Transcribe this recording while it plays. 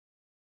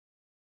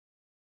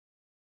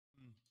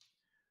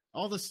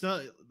all the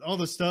stuff, all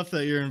the stuff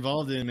that you're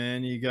involved in,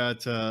 man. You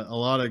got a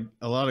lot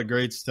of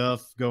great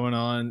stuff going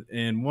on,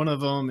 and one of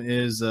them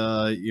is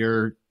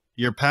your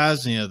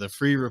P.A.Z.NIA, the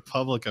Free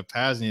Republic of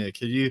P.A.Z.NIA.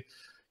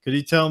 Could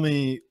you tell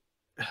me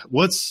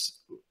what's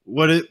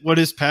what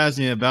is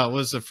P.A.Z.NIA about?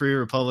 What's the Free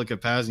Republic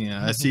of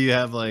P.A.Z.NIA? I see you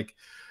have like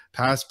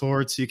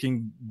passports you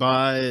can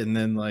buy, and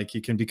then like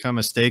you can become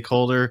a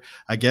stakeholder,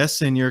 I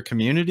guess, in your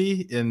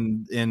community,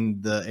 in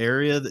the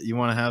area that you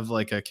want to have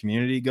like a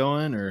community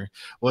going, or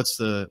what's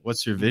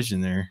your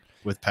vision there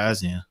with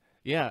P.A.Z.NIA?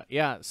 Yeah,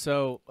 yeah.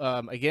 So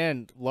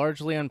again,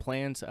 largely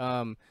unplanned.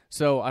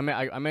 So I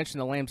mentioned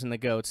the lambs and the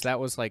goats. That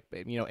was like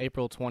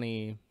April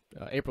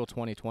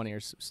 2020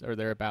 or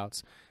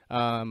thereabouts.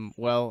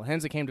 Well,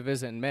 Henza came to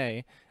visit in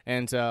May,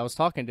 and I was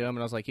talking to him, and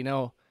I was like,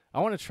 I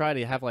want to try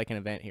to have like an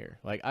event here.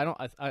 Like I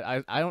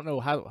don't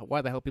know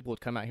why the hell people would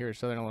come out here to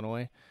Southern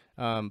Illinois,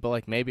 but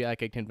like maybe I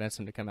could convince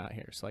them to come out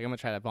here. So like I'm gonna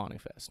try that Vonnie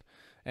Fest,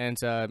 and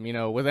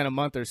within a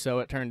month or so,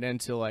 it turned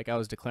into like I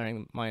was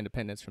declaring my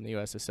independence from the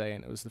USSA,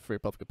 and it was the Free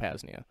Republic of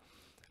P.A.Z.NIA.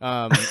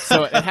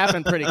 So it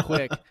happened pretty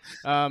quick.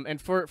 And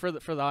for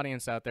the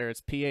audience out there, it's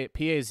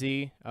PAZ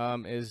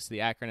is the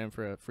acronym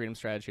for Freedom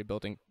Strategy,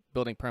 building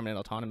permanent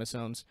autonomous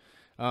zones.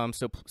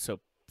 So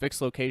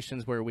fixed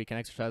locations where we can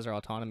exercise our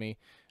autonomy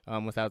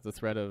without the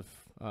threat of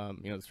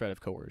the threat of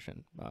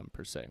coercion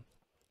per se.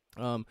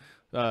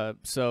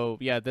 So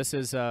yeah, this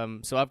is so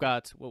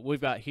what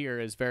we've got here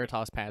is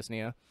Veritas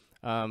P.A.Z.NIA.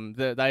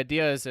 The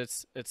idea is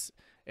it's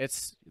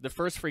the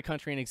first free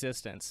country in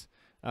existence.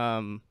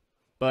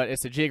 But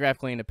it's a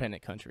geographically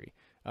independent country.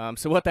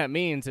 So what that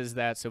means is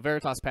that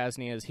Veritas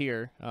P.A.Z.NIA is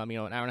here, an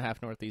hour and a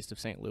half northeast of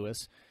St.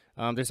 Louis.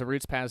 There's a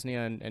Roots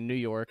P.A.Z.NIA in New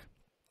York.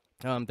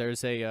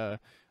 There's why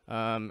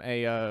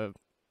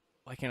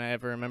can't I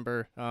ever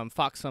remember,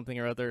 Fox something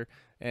or other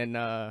in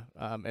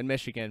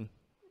Michigan.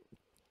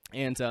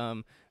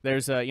 And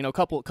there's a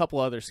couple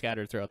others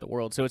scattered throughout the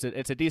world. So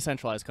it's a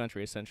decentralized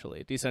country, essentially,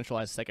 a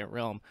decentralized second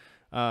realm,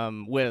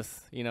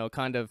 with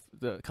kind of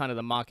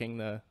the mocking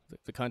the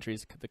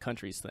countries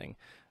thing,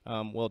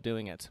 while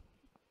doing it.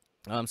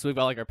 So we've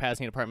got like our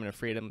P.A.Z.NIA Department of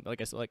Freedom.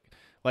 Like I said,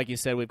 like you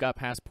said, we've got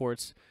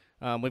passports.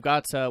 We've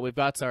got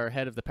our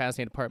head of the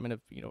P.A.Z.NIA Department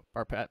of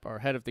our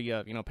head of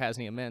the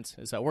P.A.Z.NIA Mint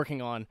is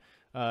working on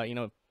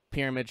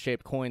pyramid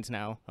shaped coins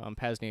now,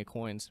 P.A.Z.NIA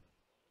coins.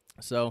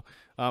 So,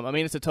 I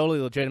mean, it's a totally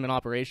legitimate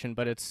operation,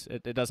 but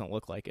it doesn't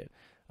look like it.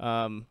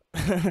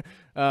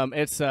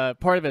 It's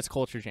part of its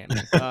culture jamming.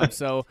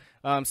 So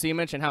you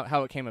mentioned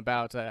how it came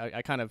about.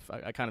 I kind of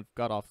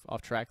got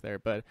off track there,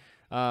 but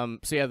so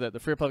yeah, the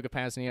Free Republic of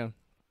P.A.Z.NIA,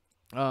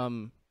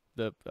 Vonnie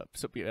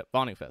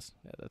Fest.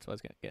 Yeah, that's what I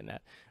was getting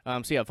at.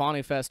 So yeah,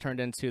 Vonnie Fest turned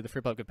into the Free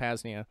Republic of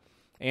P.A.Z.NIA.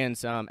 And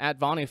at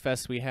Vonnie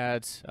Fest, we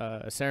had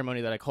a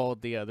ceremony that I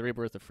called the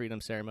Rebirth of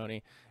Freedom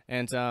ceremony.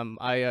 And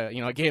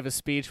I gave a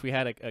speech. We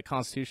had a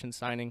Constitution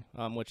signing,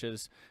 which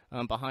is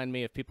behind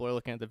me. If people are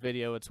looking at the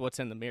video, it's what's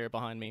in the mirror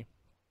behind me,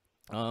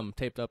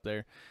 taped up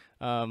there.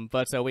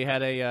 But we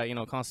had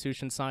a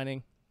Constitution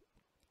signing,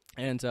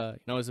 and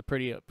it was a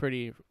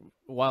pretty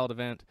wild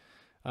event.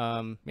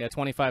 Yeah,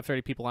 25,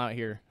 30 people out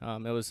here.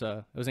 It was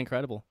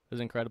incredible. It was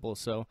incredible.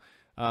 So.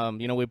 We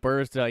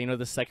birthed,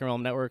 the Second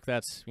Realm Network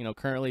that's,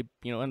 currently,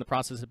 in the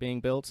process of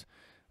being built.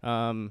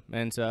 And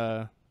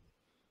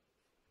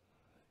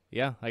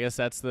yeah, I guess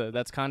that's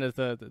kind of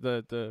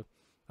the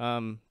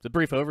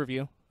brief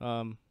overview.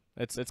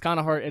 It's kind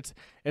of hard.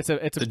 It's a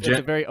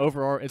very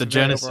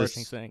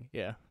overarching thing.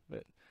 Yeah, but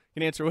you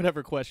can answer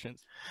whatever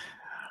questions.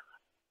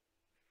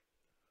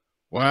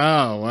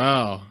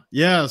 Wow.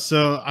 Yeah.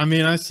 So, I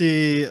mean, I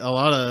see a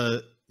lot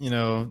of,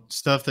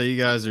 stuff that you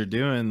guys are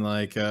doing,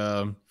 like,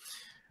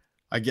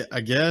 I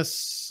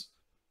guess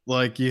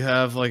like you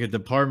have like a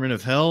Department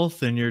of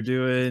Health, and you're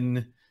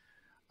doing,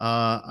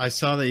 I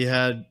saw that you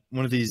had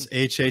one of these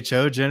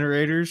HHO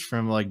generators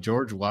from like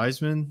George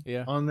Wiseman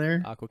on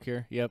there.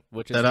 AquaCure. Yep.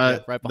 Which is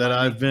right behind that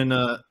I've been,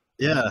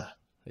 yeah.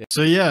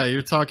 So yeah,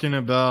 you're talking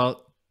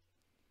about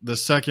the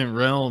second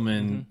realm,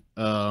 and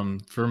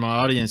for my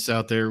audience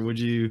out there, would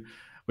you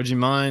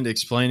mind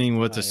explaining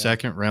what the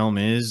second realm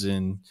is,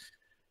 and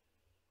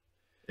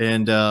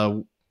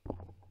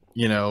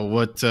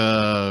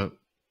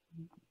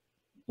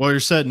what you're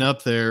setting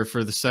up there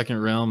for the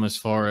second realm, as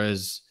far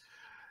as,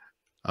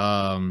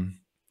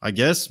 I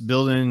guess,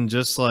 building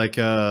just like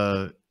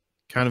a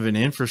kind of an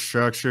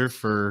infrastructure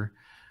for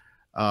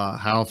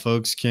how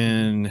folks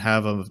can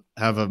have a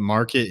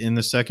market in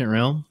the second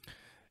realm?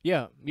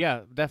 Yeah,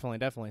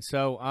 definitely.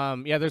 So,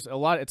 there's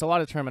it's a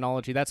lot of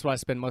terminology. That's what I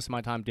spend most of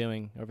my time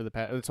doing over the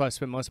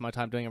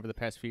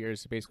past few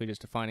years, basically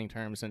just defining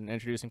terms and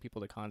introducing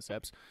people to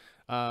concepts,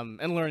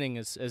 and learning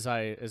as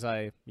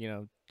I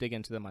dig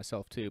into them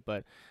myself too.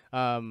 But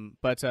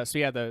so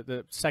yeah,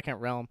 the second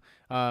realm.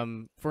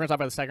 If we're gonna talk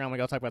about the second realm, we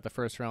gotta talk about the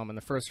first realm, and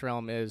the first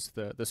realm is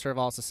the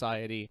Servile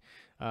Society.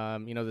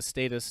 The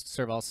statist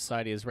Servile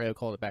Society, as Rayo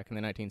called it back in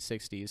the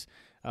 1960s.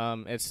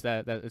 It's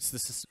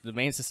the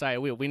main society.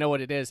 We know what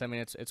it is. I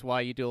mean, it's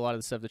why you do a lot of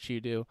the stuff that you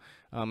do.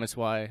 It's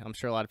why I'm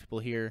sure a lot of people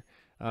here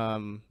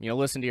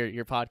listen to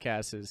your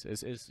podcast is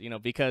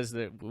because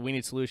we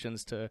need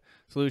solutions,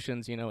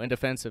 in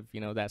defense of,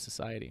 that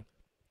society,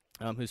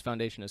 whose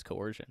foundation is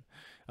coercion.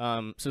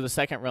 So the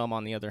second realm,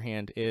 on the other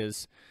hand,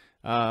 is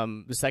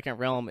the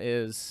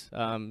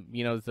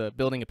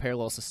building a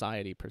parallel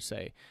society, per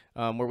se,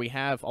 where we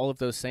have all of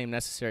those same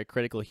necessary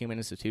critical human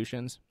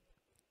institutions,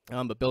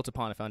 but built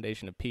upon a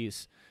foundation of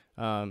peace,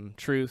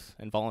 truth,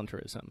 and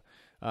voluntarism.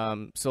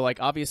 So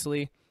like,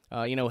 obviously,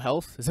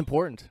 health is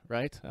important,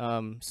 right?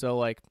 But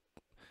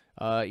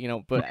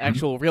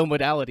actual real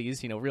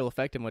modalities, real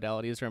effective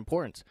modalities are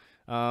important.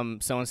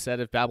 So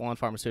instead of Babylon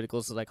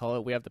Pharmaceuticals, as I call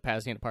it, we have the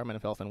P.A.Z.NIA Department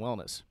of Health and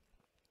Wellness.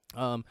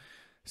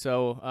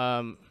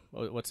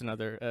 What's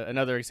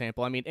another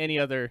example? I mean, any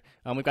other,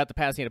 we've got the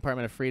P.A.Z.NIA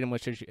Department of Freedom,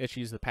 which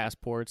issues the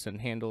passports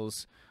and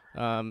handles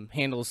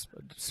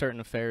certain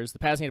affairs. The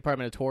P.A.Z.NIA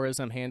Department of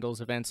Tourism handles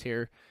events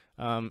here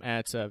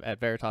at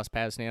Veritas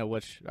P.A.Z.NIA,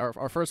 which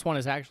our first one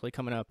is actually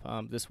coming up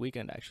this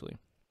weekend, actually.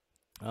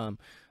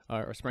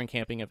 Our spring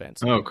camping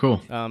events. Oh, cool.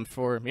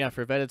 For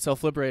vetted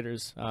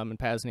self-liberators and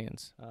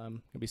P.A.Z.NIANs.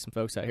 Gonna be some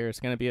folks out here. It's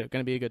gonna be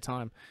a good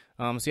time.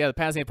 The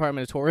P.A.Z.NIA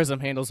Department of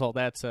Tourism handles all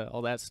that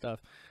stuff.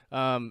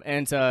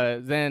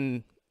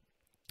 Then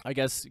I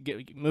guess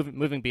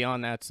moving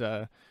beyond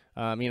that,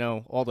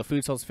 all the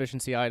food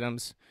self-sufficiency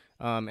items,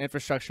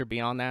 infrastructure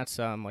beyond that.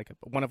 Like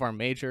one of our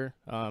major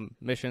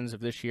missions of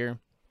this year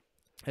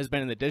has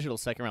been in the digital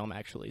second realm,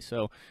 actually.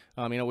 So,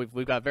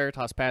 we've got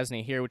Veritas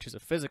P.A.Z.NIA here, which is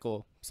a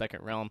physical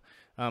second realm,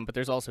 but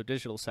there's also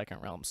digital second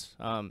realms.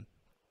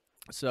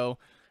 For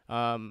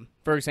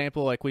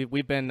example, like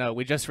we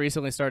just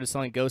recently started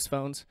selling ghost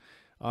phones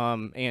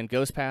and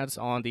ghost pads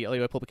on the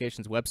LUI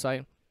Publications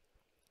website.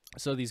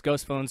 So these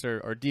ghost phones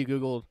are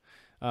de-Googled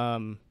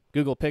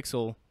Google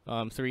Pixel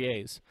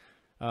 3As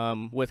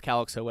with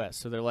Calyx OS.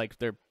 So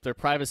they're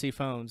privacy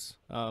phones,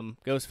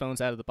 ghost phones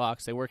out of the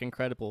box. They work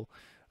incredible.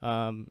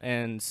 You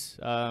can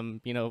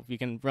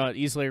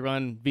easily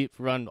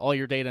run all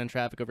your data and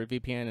traffic over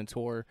VPN and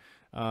Tor,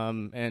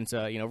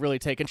 really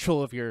take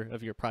control of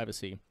your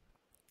privacy,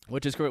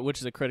 which is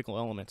a critical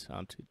element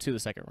to the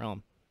second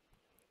realm.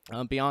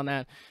 Beyond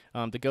that,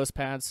 the ghost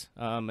pads,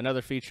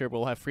 another feature.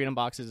 We'll have freedom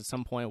boxes at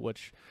some point,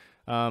 which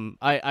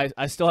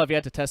I still have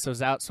yet to test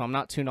those out, so I'm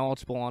not too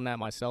knowledgeable on that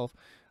myself.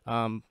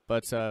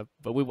 But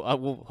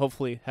we'll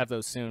hopefully have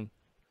those soon.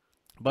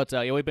 But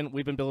we've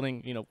been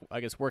building,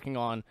 working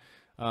on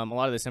a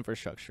lot of this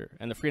infrastructure,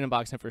 and the Freedom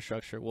Box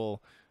infrastructure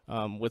will,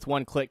 with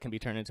one click, can be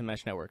turned into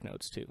mesh network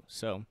nodes too.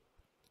 So,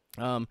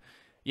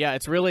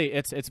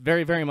 it's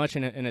very, very much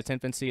in its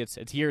infancy.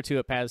 It's year 2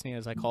 at P.A.Z.NIA,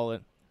 as I call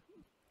it,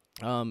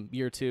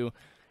 year 2,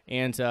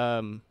 and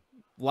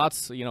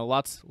lots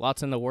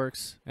in the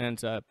works, and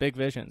big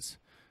visions,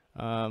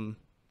 big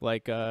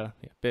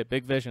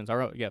visions.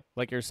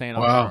 Like you're saying,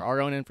 Wow. our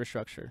own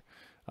infrastructure,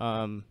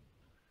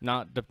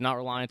 not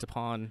reliant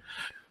upon,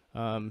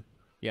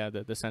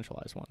 the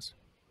centralized ones.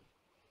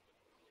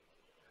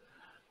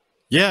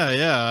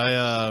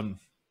 Yeah.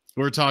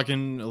 We were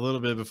talking a little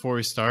bit before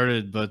we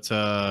started, but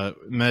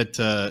met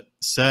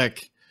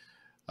Sec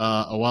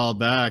a while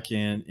back,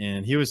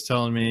 and he was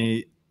telling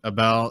me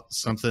about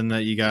something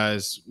that you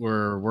guys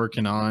were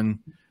working on,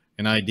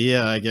 an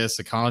idea, I guess,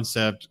 a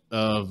concept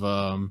of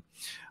a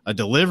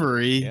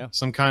delivery,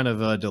 some kind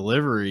of a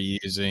delivery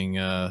using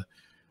in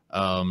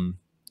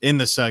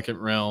the second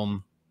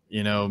realm.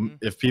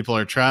 If people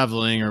are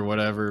traveling or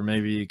whatever,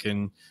 maybe you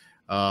can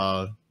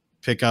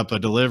pick up a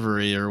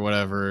delivery or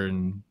whatever,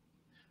 and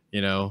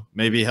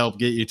maybe help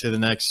get you to the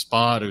next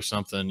spot or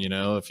something,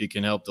 if you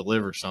can help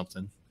deliver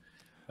something.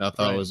 I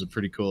thought it was a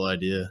pretty cool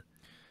idea.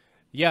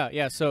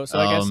 Yeah. So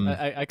I guess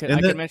I could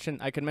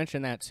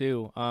mention that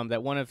too.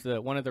 That one of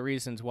the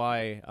reasons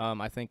why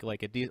I think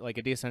like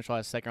a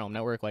decentralized second realm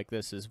network like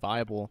this is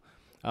viable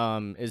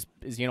is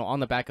on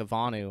the back of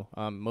Vonu.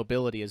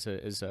 Mobility is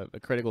a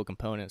critical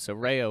component. So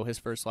Rayo, his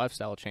first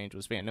lifestyle change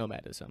was van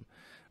nomadism.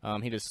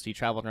 He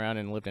traveled around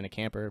and lived in a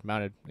camper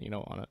mounted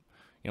on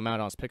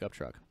his pickup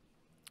truck.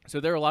 So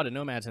there are a lot of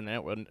nomads in the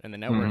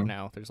network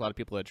now. There's a lot of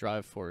people that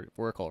drive for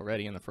work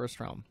already in the first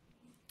realm.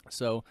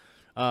 So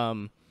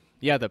the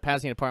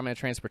P.A.Z.NIA Department of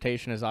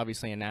Transportation is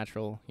obviously a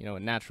natural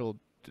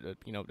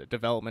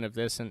development of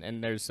this,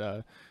 and there's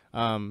a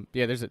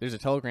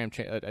Telegram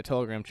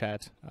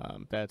chat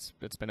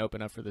that's been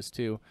opened up for this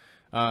too.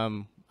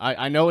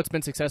 I know it's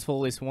been successful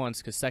at least once,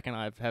 because Sec and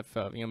I have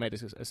made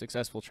a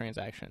successful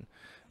transaction,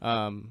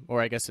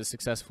 or I guess a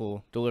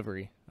successful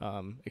delivery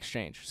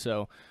exchange.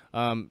 So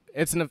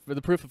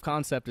the proof of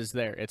concept is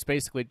there. It's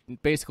basically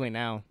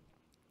now,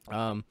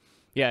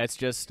 it's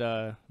just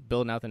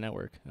building out the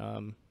network,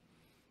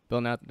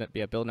 building out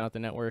the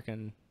network,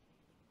 and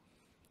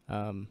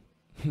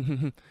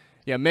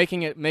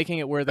making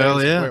it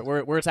where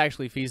where it's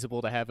actually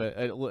feasible to have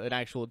an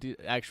actual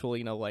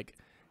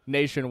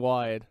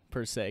nationwide,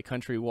 per se,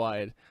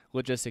 countrywide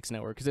logistics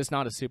network, because it's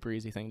not a super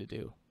easy thing to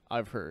do,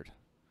 I've heard.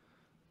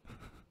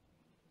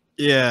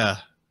 Yeah.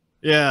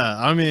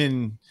 I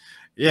mean,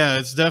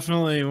 it's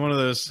definitely one of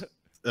those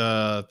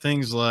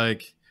things.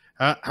 Like,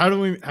 how do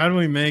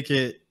we make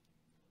it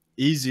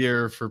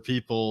easier for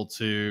people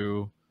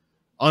to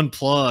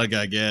unplug,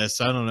 I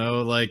guess. I don't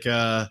know.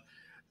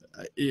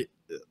 It,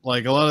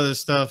 like a lot of the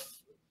stuff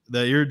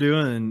that you're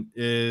doing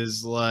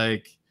is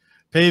like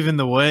paving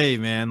the way,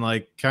 man,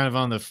 like kind of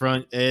on the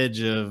front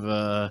edge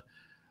of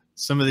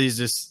some of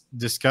these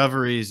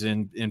discoveries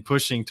and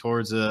pushing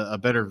towards a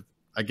better,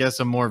 I guess,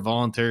 a more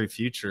voluntary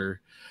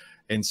future.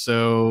 And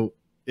so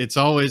it's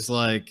always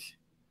like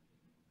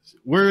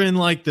we're in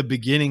like the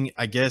beginning,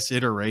 I guess,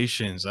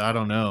 iterations, I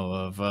don't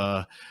know,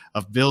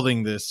 of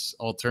building this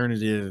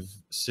alternative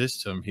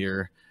system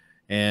here.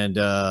 And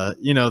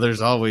you know,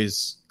 there's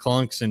always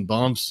clunks and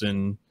bumps,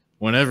 and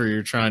whenever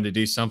you're trying to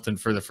do something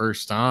for the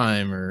first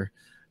time or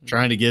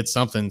trying to get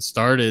something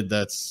started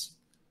that's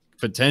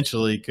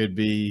potentially could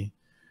be,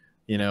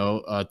 you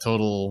know, a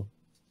total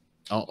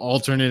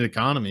alternate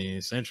economy,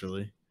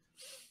 essentially.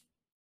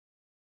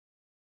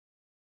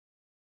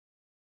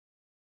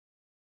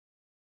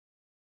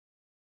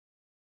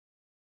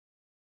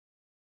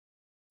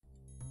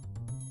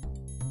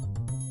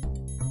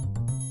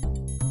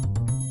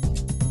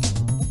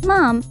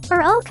 Mom,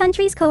 are all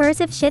countries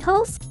coercive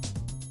shitholes?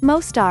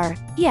 Most are,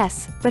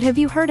 yes, but have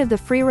you heard of the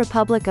Free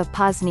Republic of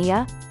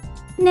P.A.Z.NIA?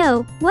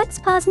 No, what's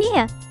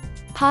P.A.Z.NIA?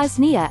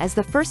 P.A.Z.NIA is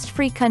the first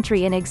free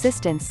country in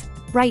existence,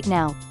 right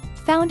now,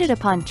 founded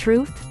upon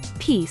truth,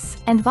 peace,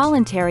 and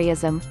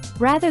voluntaryism,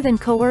 rather than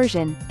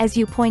coercion, as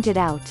you pointed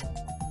out.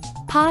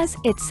 P.A.Z.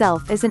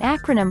 itself is an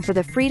acronym for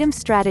the Freedom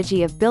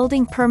Strategy of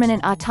Building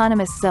Permanent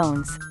Autonomous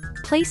Zones,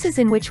 places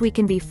in which we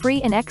can be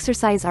free and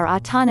exercise our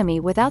autonomy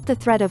without the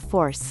threat of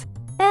force.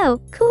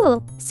 Oh,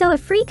 cool, so a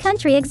free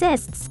country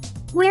exists.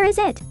 Where is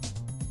it?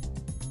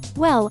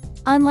 Well,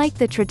 unlike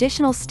the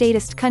traditional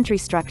statist country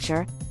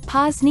structure,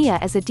 P.A.Z.NIA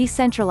is a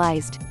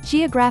decentralized,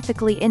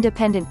 geographically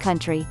independent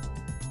country.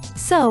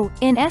 So,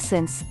 in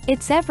essence,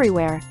 it's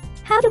everywhere.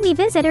 How do we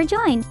visit or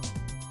join?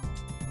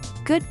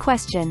 Good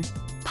question.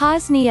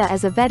 P.A.Z.NIA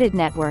is a vetted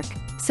network,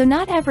 so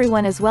not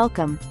everyone is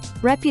welcome.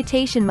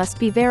 Reputation must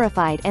be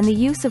verified and the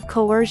use of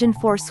coercion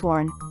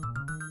forsworn.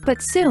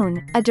 But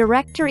soon, a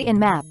directory and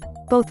map,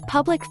 both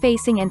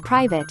public-facing and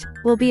private,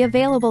 will be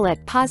available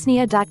at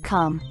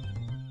PA.Z.NIA.com.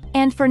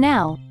 And for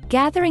now,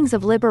 gatherings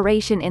of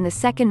liberation in the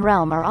Second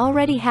Realm are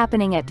already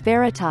happening at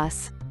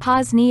Veritas,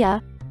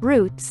 P.A.Z.NIA,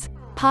 Roots,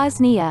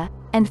 P.A.Z.NIA,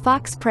 and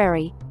Fox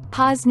Prairie,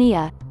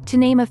 P.A.Z.NIA, to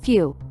name a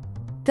few.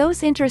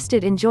 Those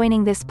interested in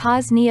joining this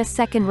P.A.Z.NIA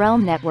Second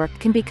Realm network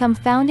can become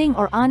founding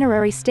or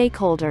honorary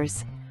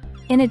stakeholders.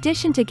 In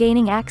addition to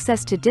gaining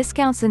access to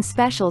discounts and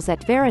specials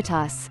at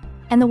Veritas,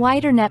 and the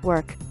wider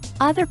network,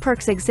 other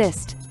perks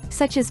exist,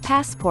 such as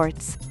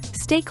passports,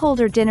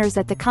 stakeholder dinners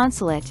at the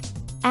consulate,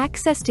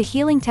 access to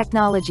healing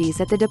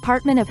technologies at the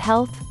Department of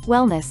Health,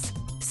 Wellness,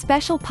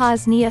 special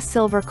P.A.Z.NIA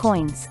silver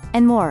coins,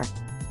 and more.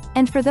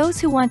 And for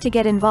those who want to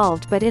get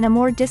involved but in a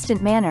more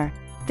distant manner,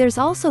 there's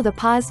also the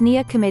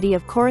P.A.Z.NIA Committee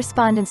of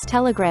Correspondence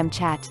Telegram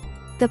chat,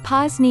 the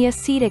P.A.Z.NIA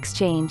Seed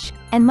Exchange,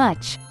 and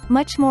much,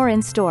 much more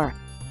in store.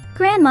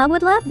 Grandma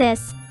would love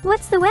this.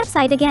 What's the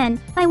website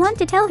again? I want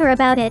to tell her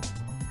about it.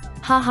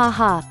 Ha ha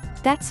ha,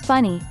 that's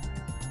funny.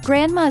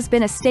 Grandma's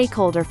been a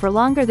stakeholder for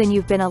longer than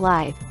you've been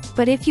alive,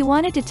 but if you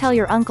wanted to tell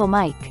your Uncle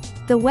Mike,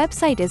 the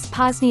website is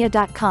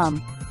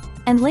PA.Z.NIA.com.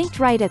 And linked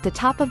right at the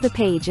top of the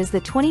page is the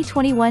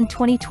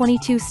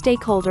 2021-2022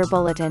 Stakeholder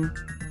Bulletin.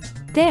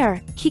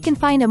 There, he can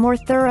find a more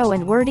thorough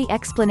and wordy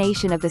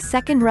explanation of the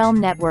Second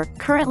Realm network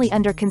currently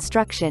under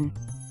construction.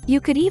 You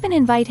could even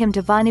invite him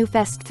to Vanu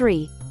Fest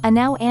 3, a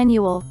now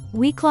annual,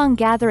 week-long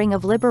gathering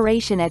of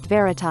liberation at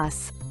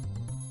Veritas.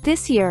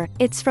 This year,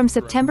 it's from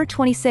September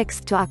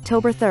 26th to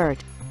October 3rd.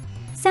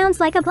 Sounds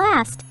like a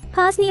blast.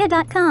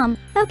 PA.Z.NIA.com.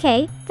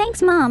 Okay,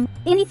 thanks Mom.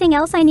 Anything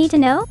else I need to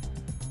know?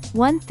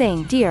 One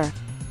thing, dear.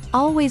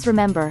 Always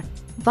remember,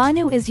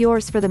 Vanu is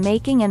yours for the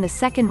making and the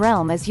Second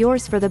Realm is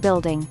yours for the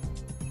building.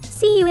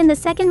 See you in the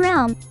Second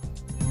Realm.